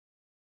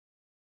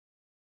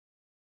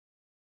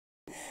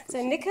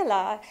So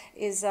Nicolas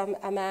is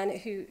a man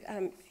who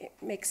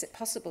makes it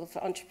possible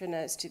for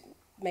entrepreneurs to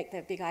make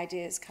their big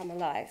ideas come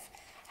alive.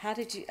 How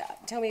did you,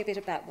 tell me a bit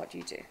about what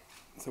you do.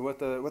 So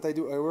what I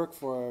do, I work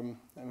for,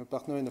 I'm a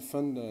partner in a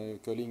fund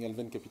called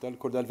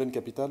Alven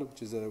Capital,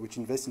 which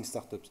invests in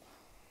startups.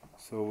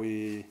 So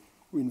we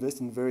invest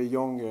in very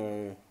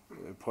young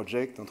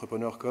projects.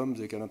 Entrepreneurs come,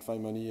 they cannot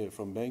find money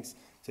from banks.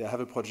 Say, I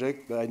have a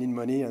project, but I need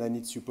money and I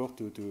need support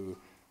to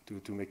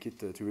make it,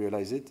 to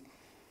realize it.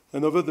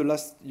 And over the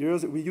last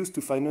years, we used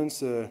to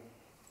finance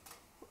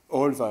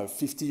all the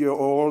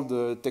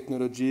 50-year-old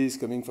technologies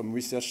coming from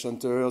research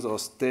centers or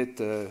state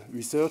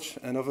research.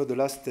 And over the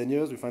last 10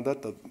 years, we found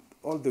out that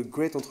all the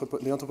great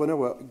entrepreneurs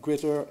were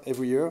greater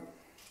every year.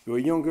 They were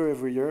younger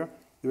every year.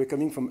 They were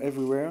coming from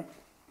everywhere.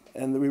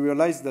 And we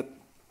realized that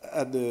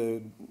at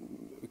the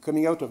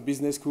coming out of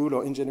business school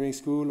or engineering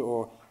school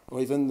or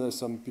even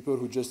some people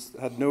who just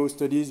had no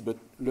studies but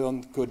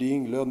learned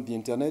coding, learned the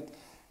internet,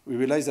 we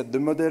realized that the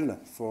model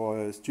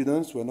for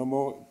students were no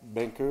more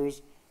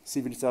bankers,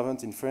 civil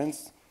servants in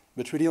France,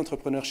 but really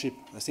entrepreneurship.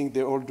 I think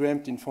they all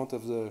dreamt in front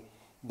of the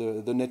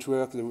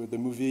network, the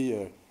movie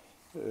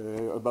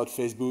about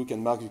Facebook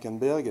and Mark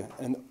Zuckerberg.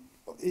 And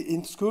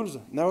in schools,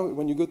 now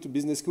when you go to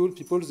business school,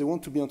 people, they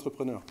want to be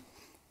entrepreneur.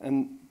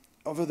 And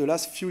over the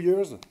last few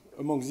years,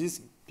 among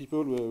these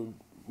people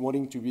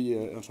wanting to be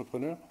an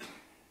entrepreneur,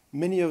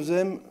 many of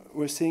them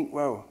were saying,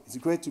 wow, it's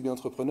great to be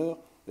entrepreneur,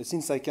 but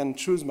since I can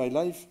choose my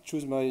life,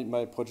 choose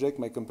my project,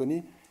 my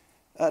company,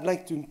 I'd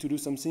like to do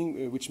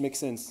something which makes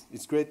sense.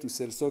 It's great to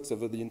sell stocks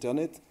over the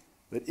internet,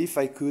 but if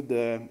I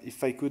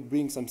could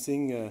bring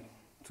something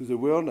to the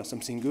world,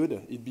 something good,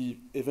 it'd be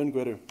even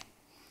greater.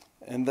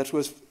 And that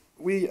was,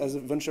 we as a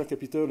venture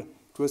capital,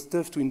 it was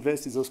tough to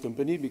invest in those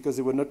companies because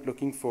they were not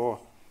looking for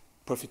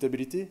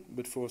profitability,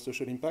 but for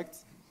social impact.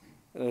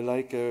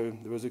 There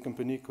was a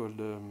company called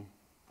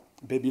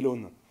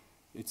Babylon.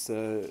 It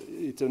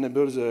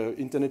enables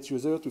internet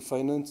users to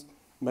finance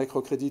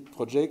microcredit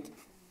projects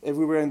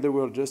everywhere in the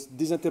world, just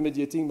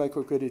disintermediating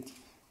microcredit.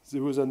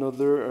 There was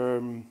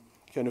another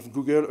kind of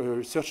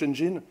Google search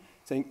engine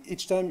saying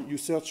each time you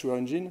search your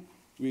engine,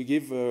 we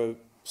give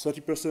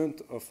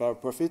 30% of our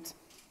profit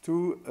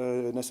to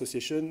an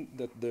association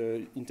that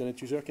the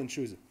internet user can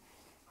choose,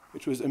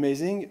 which was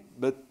amazing.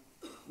 But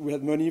we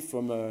had money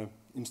from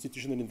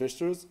institutional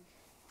investors,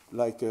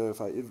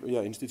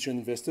 institutional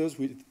investors.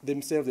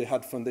 Themselves, they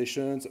had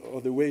foundations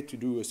or the way to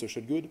do a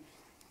social good.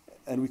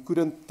 And we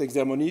couldn't take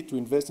their money to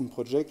invest in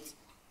projects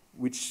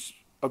which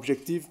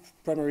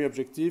primary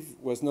objective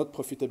was not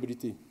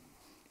profitability.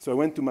 So I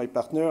went to my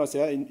partner, I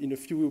said, in a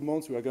few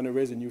months we are going to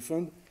raise a new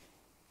fund.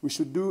 We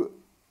should do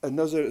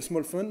another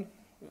small fund,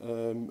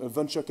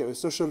 a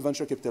social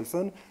venture capital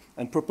fund,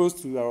 and propose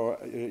to our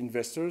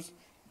investors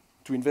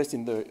to invest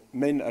in the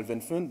main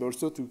Alven fund, but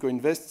also to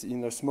co-invest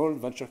in a small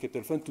venture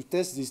capital fund to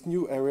test these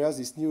new areas,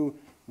 this new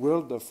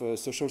world of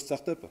social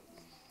startup.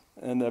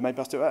 And my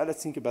partner,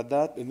 let's think about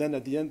that. And then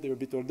at the end, they were a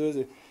bit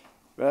older.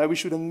 We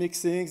shouldn't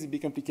mix things, it'd be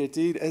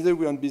complicated. Either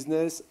we're on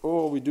business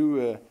or we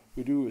do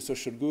a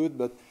social good,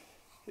 but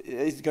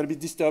it's going to be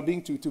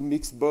disturbing to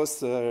mix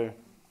both. You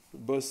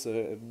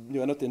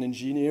are not an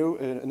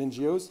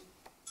NGOs.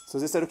 So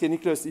they said, okay,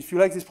 Nicolas, if you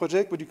like this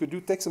project, what you could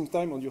do, take some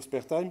time on your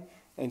spare time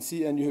and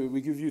see, and we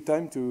give you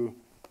time to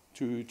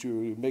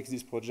make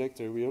this project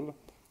real,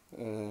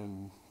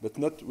 but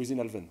not within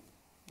Alven.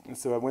 And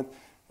so I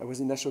was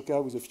in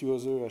Ashoka with a few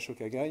other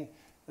Ashoka guys.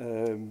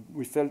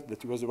 We felt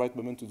that it was the right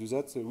moment to do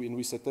that, so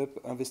we set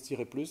up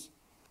Investir,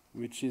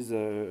 which is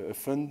a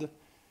fund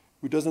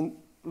who doesn't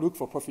look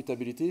for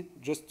profitability,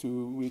 just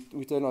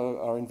we tell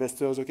our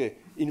investors, okay,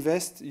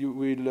 invest, you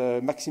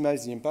will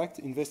maximize the impact,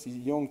 invest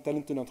in young,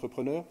 talented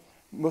entrepreneurs.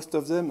 Most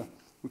of them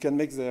who can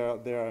make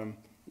their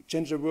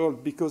change the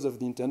world because of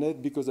the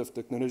internet, because of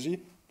technology,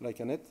 like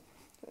Annette.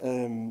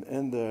 And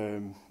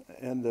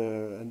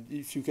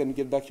if you can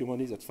get back your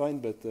money, that's fine,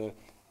 but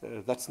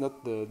that's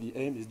not the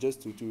aim, it's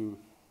just to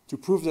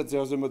prove that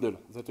there's a model,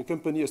 that a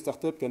company, a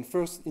startup can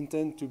first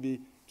intend to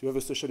have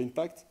a social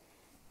impact,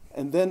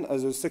 and then,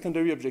 as a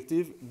secondary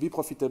objective, be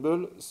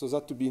profitable so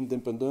that to be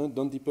independent,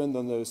 don't depend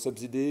on the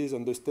subsidies,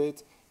 on the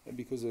state,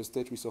 because the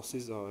state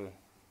resources are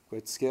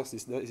quite scarce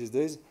these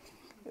days.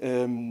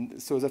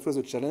 So that was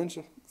a challenge.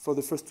 For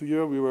the first 2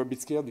 years, we were a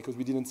bit scared because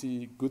we didn't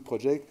see good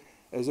projects.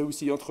 As we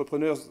see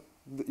entrepreneurs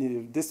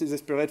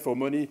desperate for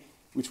money,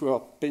 which were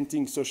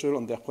painting social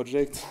on their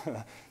project,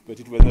 but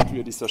it was not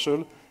really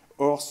social,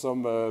 or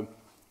some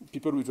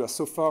people which were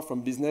so far from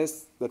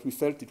business that we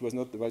felt it was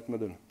not the right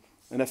model.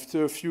 And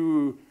after a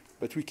few,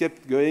 but we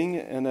kept going,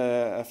 and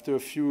after a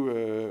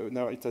few,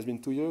 now it has been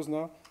 2 years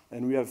now,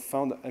 and we have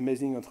found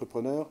amazing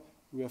entrepreneurs.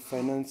 We have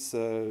financed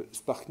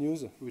Spark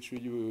News, which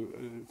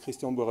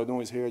Christian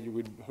Boredon is here, you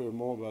will hear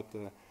more about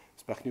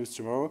Spark News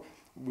tomorrow.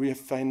 We have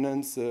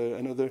financed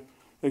another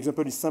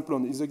example is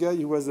Simplon. He's a guy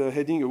who was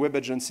heading a web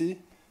agency,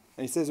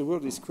 and he says the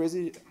world is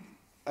crazy.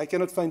 I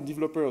cannot find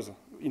developers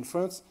in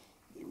France.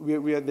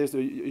 There's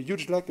a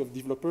huge lack of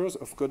developers,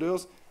 of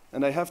coders,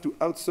 and I have to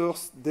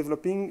outsource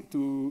developing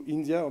to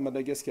India or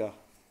Madagascar.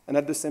 And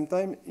at the same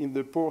time, in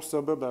the poor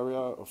suburb area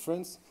of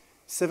France,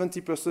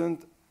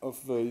 70%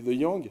 of the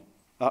young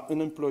are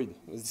unemployed.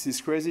 This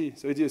is crazy.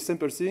 So it is a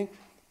simple thing.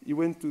 He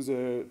went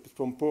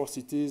from poor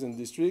cities and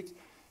districts,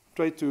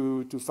 tried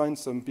to find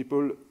some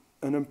people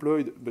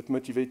unemployed but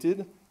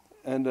motivated,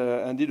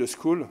 and did a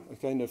school, a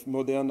kind of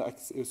modern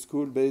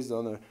school based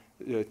on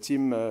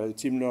team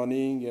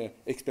learning,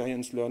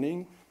 experience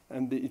learning.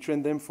 And he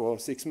trained them for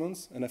 6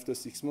 months, and after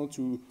 6 months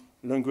to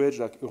language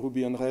like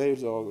Ruby on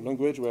Rails or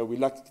language where we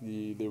lacked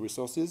the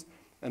resources.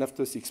 And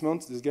after 6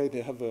 months, this guy,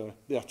 they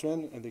are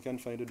trained and they can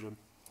find a job.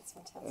 That's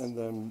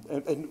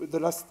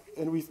fantastic.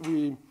 And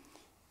we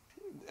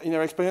in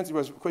our experience, it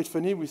was quite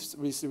funny.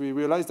 We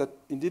realized that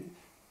indeed,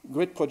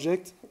 great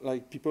projects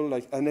like people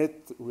like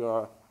Annette, who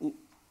are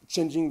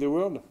changing the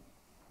world.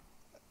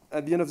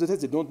 At the end of the day,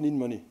 they don't need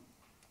money.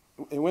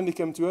 And when they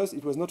come to us,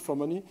 it was not for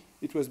money.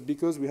 It was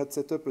because we had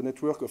set up a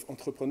network of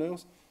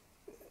entrepreneurs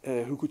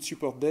who could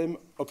support them,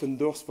 open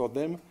doors for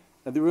them.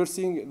 And the real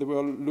thing they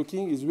were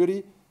looking is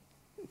really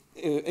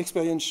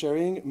experience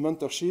sharing,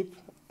 mentorship.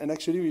 And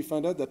actually, we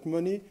found out that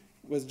money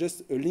was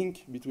just a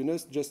link between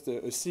us, just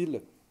a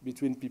seal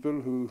between people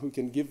who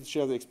can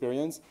share the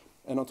experience,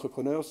 and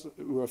entrepreneurs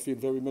who feel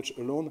very much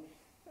alone.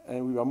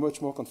 And we are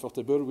much more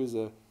comfortable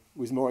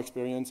with more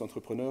experienced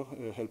entrepreneurs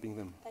helping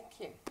them. Thank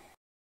you.